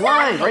guys are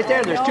blind. Right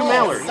there. There's two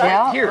mallards.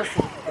 Yeah. Here.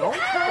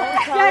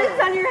 Yeah,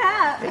 it's on your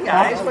hat. Hey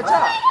guys, what's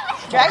up?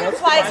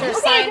 Dragonflies are a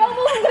sign.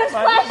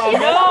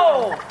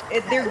 No,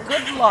 they're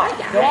good luck.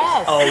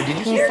 Yes. Oh, did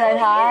you He said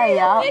hi,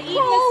 yeah.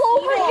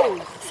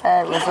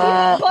 Said what's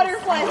up.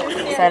 Butterflies are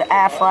scary. Said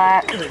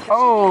Aflac.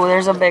 Oh,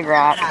 there's a big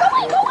rock.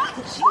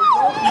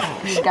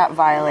 She got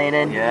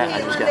violated. Yeah,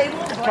 I just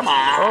got. Come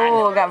on.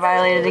 Oh, got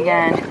violated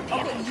again.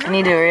 I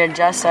need to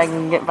readjust so I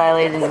can get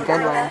violated in a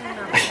good way.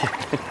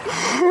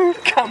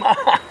 Come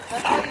on.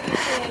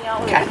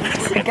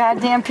 It's the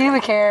goddamn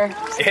pubic hair.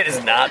 It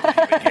is not the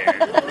pubic hair.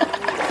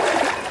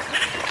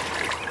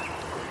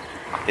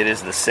 It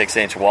is the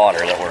 6-inch water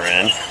that we're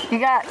in.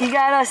 You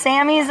got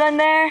Sammy's in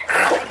there?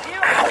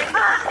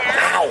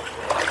 Ow.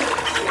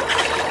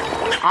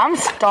 I'm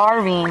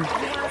starving.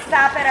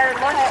 Stop at our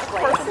lunch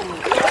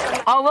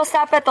place. Oh, we'll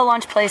stop at the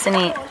lunch place and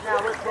eat.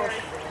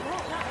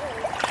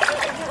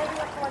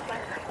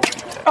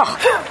 Oh,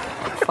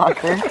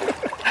 fucker.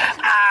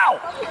 Ow.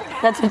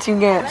 That's what you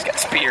get. Got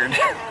speared.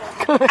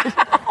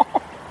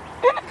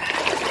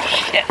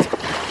 Shit.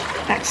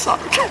 That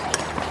sucked.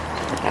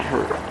 That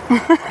hurt.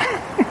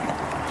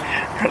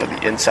 Right on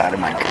the inside of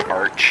my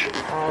arch.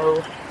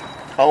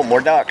 Oh, more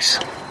ducks.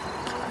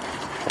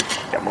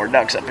 Got more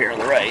ducks up here on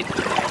the right.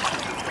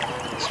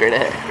 Straight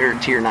ahead. Or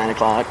to your 9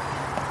 o'clock.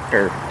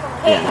 Or,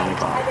 yeah, 9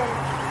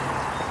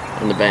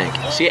 o'clock. On the bank.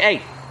 See,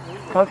 hey,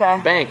 Okay.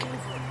 bank.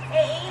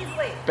 Hey,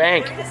 Ainsley.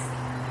 Bank.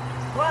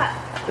 What?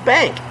 The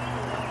bank.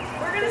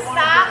 We're going to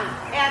stop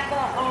at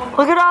the,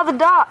 Look at all the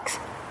ducks.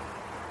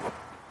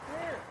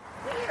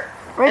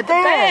 Right At the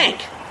there.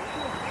 bank.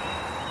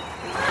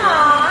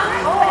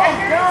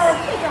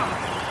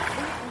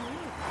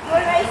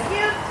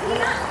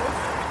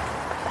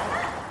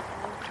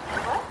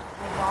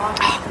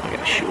 I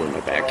got a shoe in my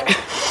back.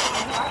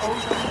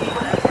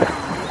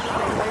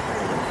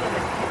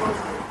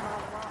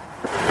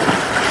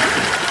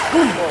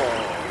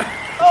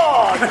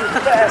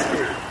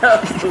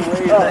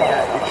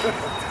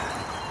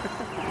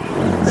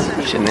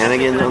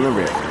 Shenanigans on the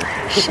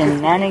river.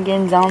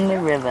 Shenanigans on the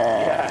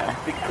river.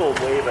 Big cold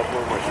wave up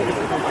over my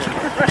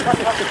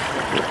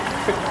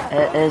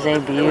It is a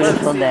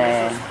beautiful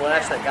day.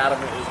 splash that got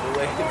him. It was the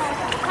wave.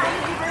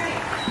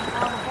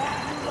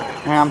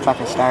 And I'm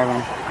fucking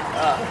starving.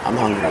 I'm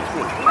hungry.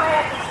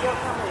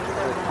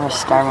 I was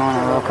starving when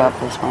I woke up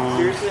this morning.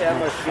 Seriously, I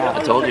must feel.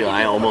 I told you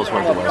I almost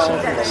went to West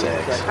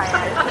 76.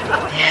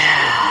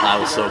 I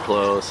was so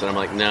close, and I'm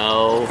like,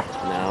 no,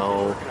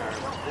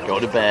 go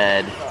to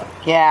bed.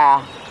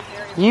 Yeah.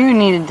 You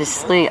needed to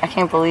sleep. I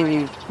can't believe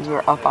you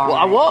were up all Well,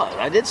 I night. was.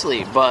 I did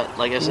sleep, but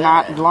like I said,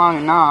 Not long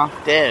enough.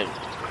 dude,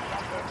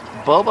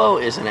 Bobo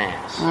is an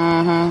ass.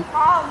 Mm-hmm.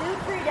 oh, new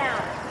tree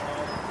down.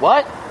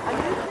 What?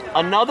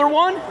 Another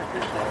one?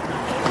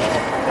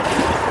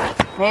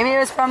 Maybe it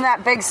was from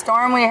that big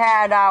storm we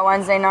had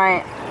Wednesday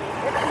night.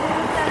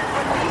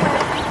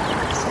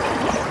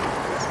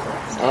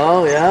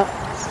 Oh, yeah.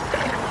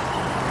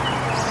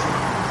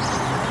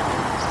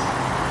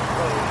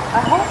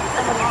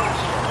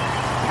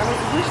 I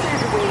wish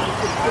there's a way you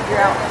could figure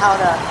out how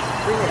to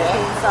bring a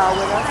chainsaw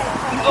with us.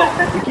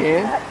 You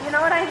can. You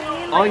know what I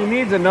mean? All you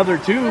need is another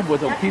tube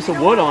with a piece of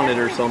wood on it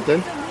or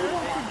something.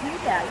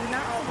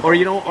 Or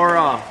you don't, or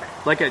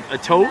like a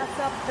tote.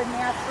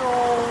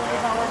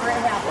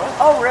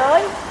 Oh,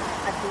 really?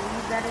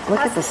 Look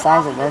at the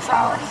size of this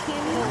house.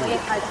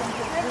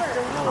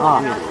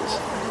 Oh,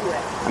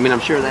 I mean, I'm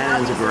sure that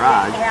ends a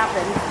garage.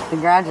 the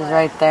garage is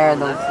right there,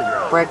 the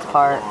brick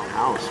part.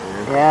 House,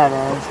 man. Yeah, it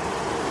is.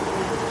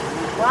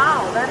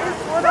 Wow, that is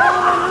what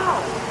all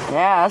of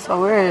Yeah, that's what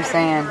we were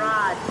saying.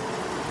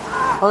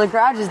 Well, the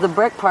garage is the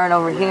brick part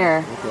over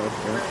here.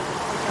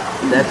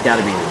 That's got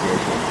to be an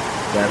addition.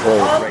 That whole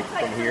right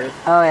from here,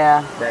 Oh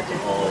yeah. that's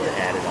all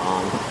added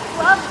on.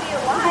 Love you,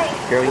 life.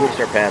 Carol, you can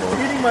start paddling.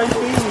 Hitting my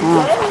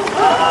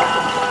feet.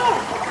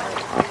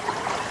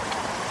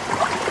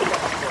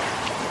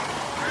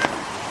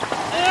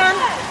 And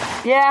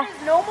Yeah.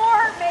 no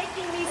more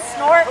making me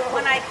snort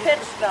when I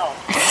pitch, though.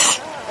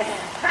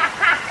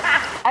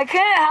 I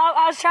couldn't help.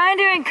 I was trying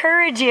to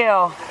encourage you.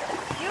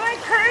 You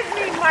encouraged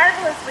me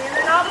marvelously, and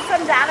then all of a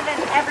sudden, Donovan,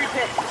 every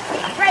pitch.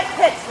 Great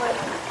pitch, Lynn.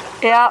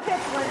 Yeah.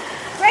 Pitch, Lynn.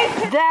 Great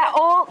pitch.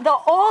 The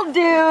old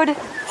dude,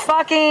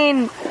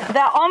 fucking,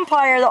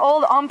 the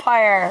old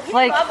umpire,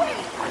 like, Love me.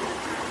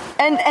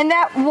 and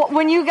that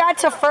when you got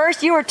to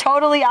first, you were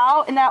totally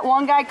out, and that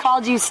one guy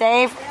called you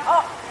safe.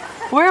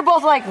 We were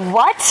both like,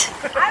 what?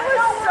 I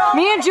was so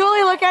Me and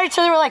Julie looked at each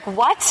other, we're like,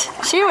 what?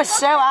 She was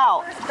so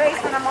out. first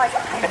baseman. I'm like,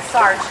 I'm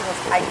sorry. She goes,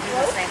 I do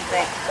the same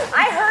thing.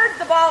 I heard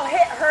the ball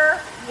hit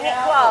her, hit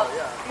glove,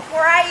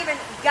 before I even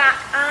got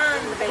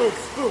on the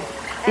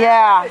base.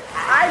 Yeah.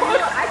 I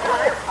knew. I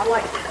got it. I'm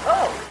like,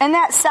 oh. And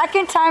that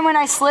second time when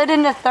I slid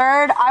into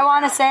third, I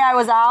want to say I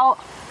was out,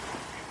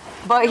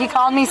 but he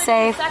called me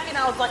safe. Second,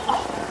 I was like,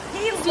 oh.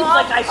 He Seems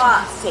loved like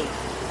I us. should be safe.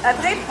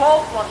 They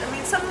both loved. I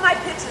mean, some of my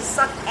pitches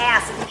sucked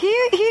ass. He,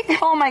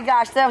 oh my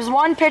gosh, there was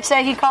one pitch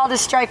that he called a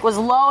strike, was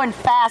low and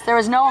fast. There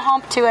was no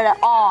hump to it at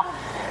all.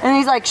 And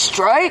he's like,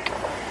 strike?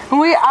 And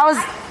Throw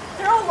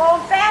low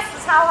and fast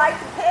is how I can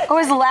pitch. I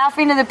was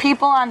laughing to the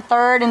people on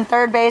third and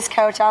third base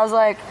coach. I was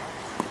like,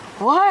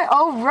 what?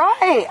 Oh,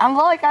 right. I'm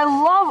like, I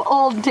love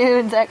old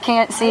dudes that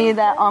can't see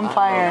that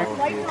umpire.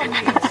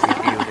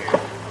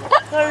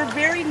 They're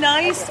very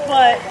nice,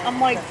 but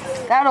I'm like,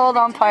 That old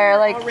umpire,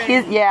 like,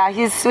 he's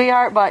a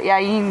sweetheart, but yeah,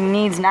 he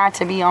needs not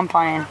to be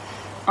umpiring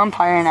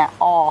at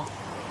all.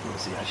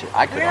 Let's see,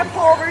 I could. We're gonna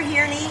pull over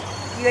here and eat.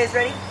 You guys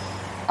ready?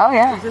 Oh,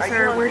 yeah.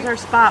 where's our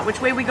spot?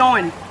 Which way are we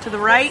going? To the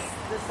right?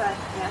 This side.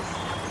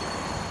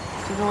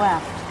 Yes. To the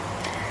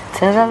left.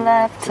 To the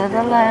left, to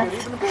the left.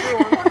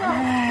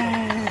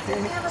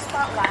 Didn't we have a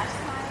spot last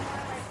time?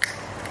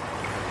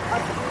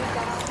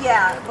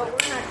 Yeah, but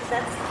we're not. Cause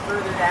that's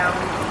further down.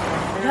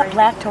 Is that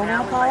black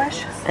toenail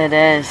polish? It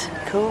is.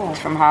 Cool. It's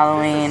from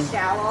Halloween.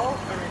 Shallow.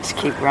 And Just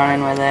keep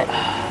running with it.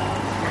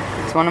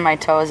 It's one of my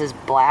toes is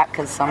black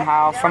because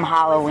somehow from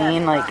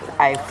Halloween, like,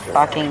 I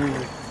fucking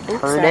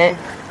hurt it.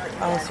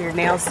 Oh, so your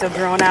nail's still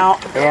growing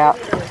out? Yeah.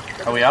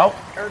 Are we out?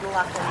 or the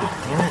left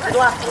one. Or the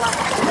left.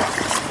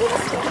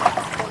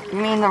 You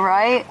mean the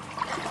right?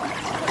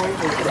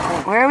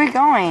 Where are we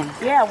going?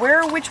 Yeah,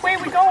 which way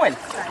are we going?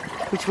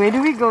 Which way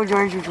do we go,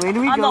 George? Which way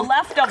do we On go? the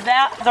left of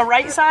the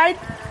right side?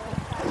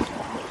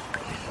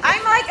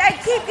 I'm like, I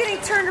keep getting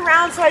turned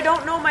around, so I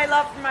don't know my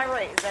left from my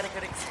right. Is that a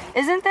good excuse?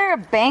 Isn't there a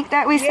bank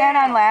that we sat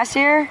on last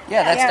year?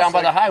 Yeah, that's down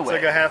by the It's highway.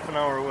 like a half an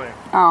hour away.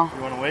 Oh,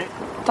 You want to wait?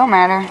 don't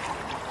matter.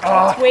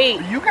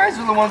 Wait. You guys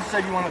are the ones that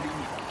said you wanted to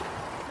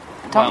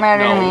eat. Don't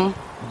matter to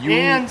me.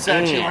 And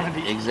said you wanted to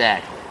eat.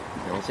 Exactly.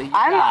 Don't say you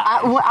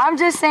I'm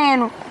just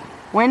saying,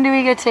 when do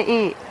we get to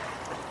eat?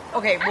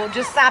 Okay, we'll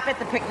just stop at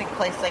the picnic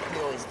place like we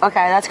always do.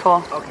 Okay, that's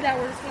cool.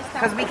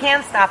 Because we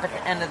can stop at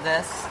the end of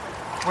this,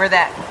 where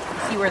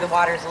see where the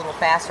water's a little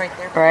fast right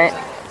there. Right.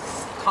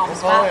 Calm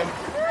spot.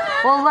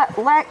 Well,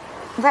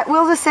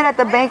 we'll just sit at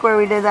the bank where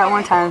we did that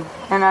one time,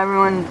 and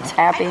everyone's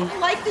happy. I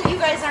like that you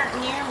guys aren't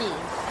near me.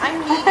 I'm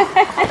needed.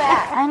 Come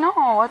back. I know,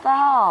 what the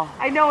hell?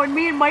 I know, and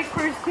me and Mike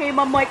first came,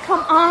 I'm like,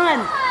 come on,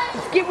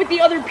 let's get with the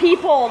other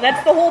people.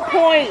 That's the whole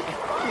point.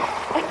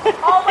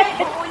 Oh wait,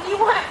 but when you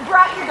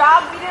brought your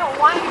dog, we didn't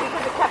want you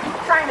because it kept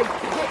trying to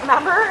get.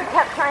 Remember, it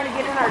kept trying to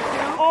get in our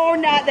tube. Oh,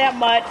 not that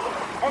much.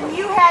 And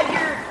you had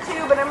your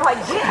tube, and I'm like,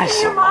 get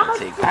in your mama's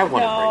tube. I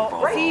want No.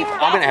 to bring both. See,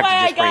 I'm gonna have that's why to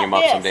I just bring got him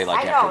up this. someday,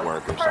 like I after know.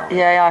 work or something.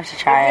 Yeah, you'll have to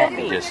try it.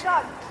 And just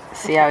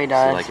See how he see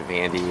does. like if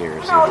Andy or No,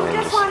 you siblings.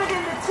 just wanted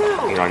in the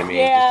tube. You know what I mean?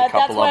 Yeah, just a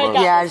that's couple why I of got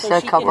us. Yeah, this, just so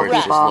a she couple Or can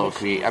just rest. low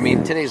key. I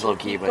mean, today's low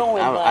key, but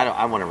going, but-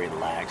 I want to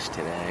relax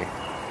today.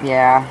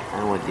 Yeah. I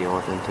don't want to deal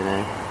with him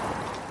today.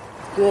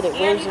 Good, it And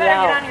wears you it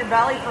better get out. on your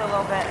belly for a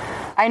little bit.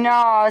 I know,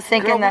 I was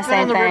thinking the Girl, we've been on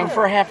same the river thing.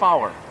 for a half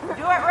hour. Do it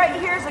right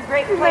here is a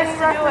great place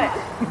to do it.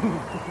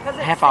 Because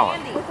it's Half hour.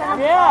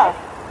 sandy. Yeah.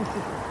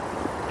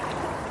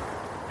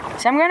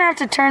 So I'm gonna have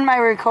to turn my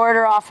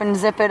recorder off and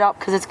zip it up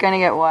because it's gonna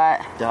get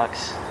wet.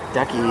 Ducks,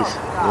 duckies,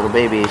 little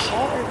babies.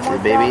 See the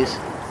babies?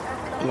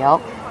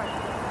 Yep.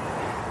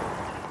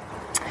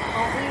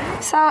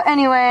 So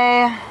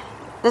anyway,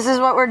 this is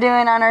what we're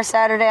doing on our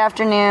Saturday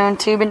afternoon,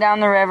 tubing down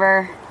the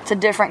river. It's a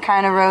different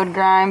kind of road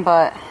grime,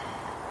 but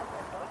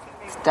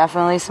it's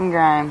definitely some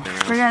grime.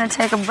 We're gonna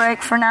take a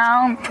break for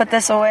now and put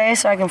this away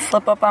so I can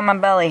flip up on my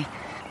belly.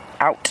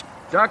 Out.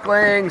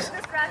 Ducklings!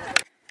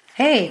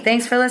 Hey,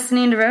 thanks for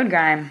listening to Road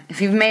Grime. If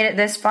you've made it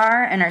this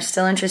far and are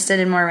still interested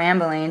in more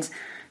ramblings,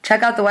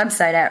 check out the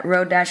website at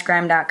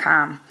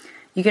road-grime.com.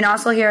 You can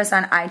also hear us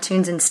on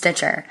iTunes and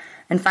Stitcher.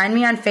 And find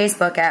me on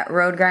Facebook at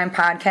Road Grime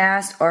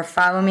Podcast or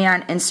follow me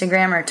on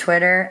Instagram or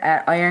Twitter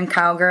at Iron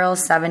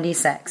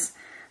Cowgirl76.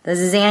 This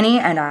is Annie,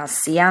 and I'll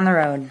see you on the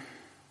road.